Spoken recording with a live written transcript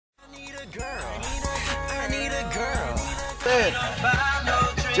Hey,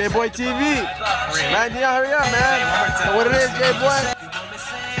 JaiBoyTV. Man, yeah, hurry up, man. So what it is, J-Boy?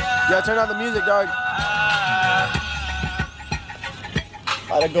 You gotta turn out the music, dog.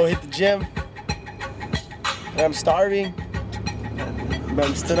 Gotta go hit the gym. I'm starving, but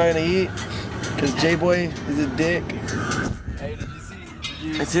I'm still not gonna eat because J-Boy is a dick. Hey, did you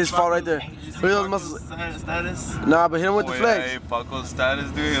see? It's his fault right there. Look at those muscles. Status? Nah, but hit him with the flex. Yeah, Paco's status,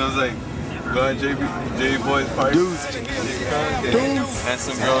 dude. He was like, go on J-Boy's party. Dude. And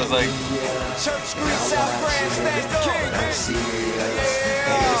some girl was like, Church Street, South Grand, stand the king, man.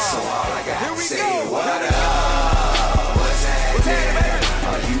 So all I got to say, what up? What's happening?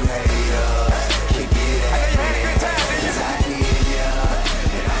 Are you haters? Kick it at me.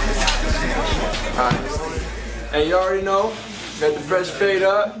 Hey, you already know. Got the fresh fade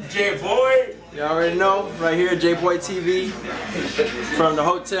up. J-Boy. You already know. Right here, JaiBoyTV. From the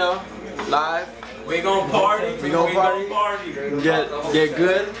hotel, live. We gon' party. We gon' party. Get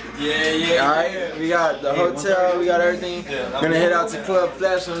good. Yeah. Alright, we got the hotel, we got everything. Gonna head out to Club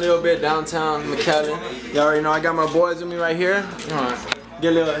Flash in a little bit, downtown McAllen. You already know I got my boys with me right here.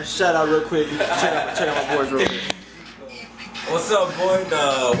 Get a little shout out real quick. Check out my boys real quick. What's up, boy?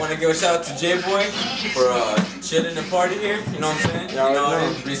 Want to give a shout out to J-Boy for chilling and party here. You know what I'm saying? Y'all you know,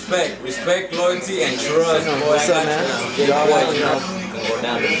 know. respect, loyalty, and trust. Boy, What's up, man? Y'all know. Go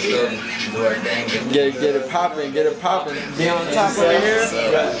down to the club, do our thing. Get it poppin', Be on top right here.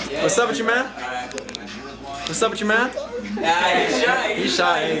 What's up with you, man? What's up with you, man? He's shy. He's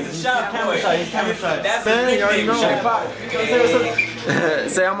shy. He's a shy boy. That's Man, his you already nickname, know. Shy.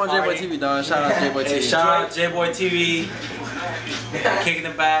 Say I'm on JaiBoyTV, dog. Shout out JaiBoyTV. Shout out JaiBoyTV. Kicking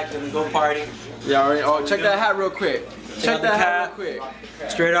it back, gonna go party. Yeah, already. Oh, check that hat real quick. Check that hat real quick.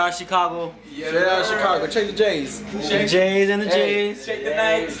 Straight out of Chicago. Straight out of Chicago. Check the J's. The J's and the J's. Check the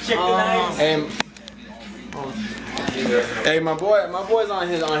names. Check the names. Hey, my boy's on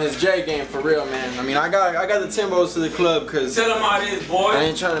his J game for real, man. I mean, I got the Timbos to the club because Tell him how it is, boy. I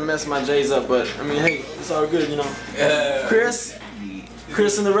ain't trying to mess my J's up, but I mean, hey, it's all good, you know.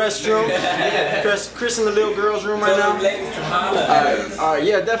 Chris in the restroom. Chris in the little girl's room right now. Alright,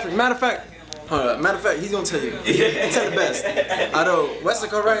 yeah, definitely. Matter of fact, he's gonna tell you. Tell the best. Out of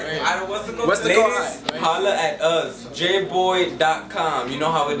Westico, right? Out of Westico. Westico Ladies, holla at us. JaiBoy.com. You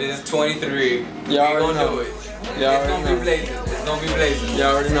know how it is. 23. Y'all we already gonna know. do it. Y'all It's gonna already be blazing. It's gonna be blazing.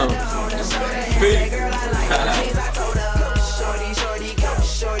 Y'all already know.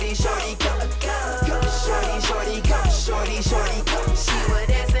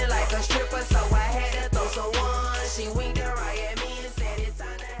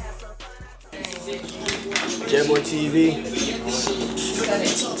 JaiBoyTV.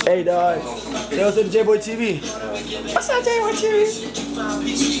 Hey, dog. Say what's up to JaiBoyTV. What's up, JaiBoyTV?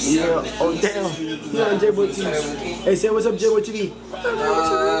 Yeah. Oh, damn. You're on JaiBoyTV. Hey, say what's up, JaiBoyTV.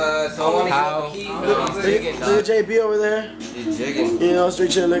 Look at JB over there. You know,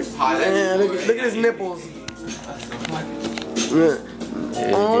 straight chill. Look at his nipples.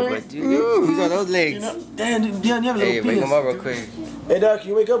 Who's on those legs? You know, damn, you have a little Hey, wake penis. him up real quick. Hey, dog, can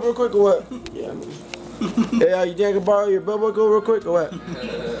you wake up real quick or what? Yeah. Hey, you think I can borrow your belt buckle real quick or what?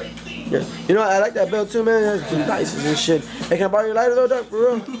 Yeah. You know, I like that belt too, man. It has some dices and shit. Hey, can I borrow your lighter though, dog? For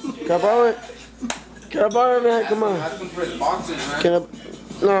real? Can I borrow it? Can I borrow it, man? Come on. Can I?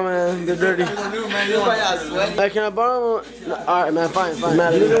 No, man, they're dirty. Hey, can I borrow them? No, all right, man, fine.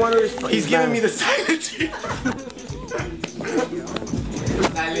 Man, you didn't want to respond. He's giving me the silent treatment.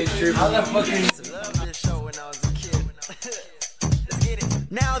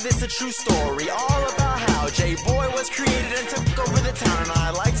 Now this a true story, all about how J-Boy was created and took over the town. And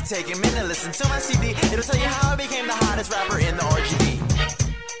I'd like to take a minute to listen to my CD. It'll tell you how I became the hottest rapper in the RGB.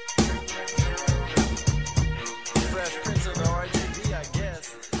 Fresh Prince of the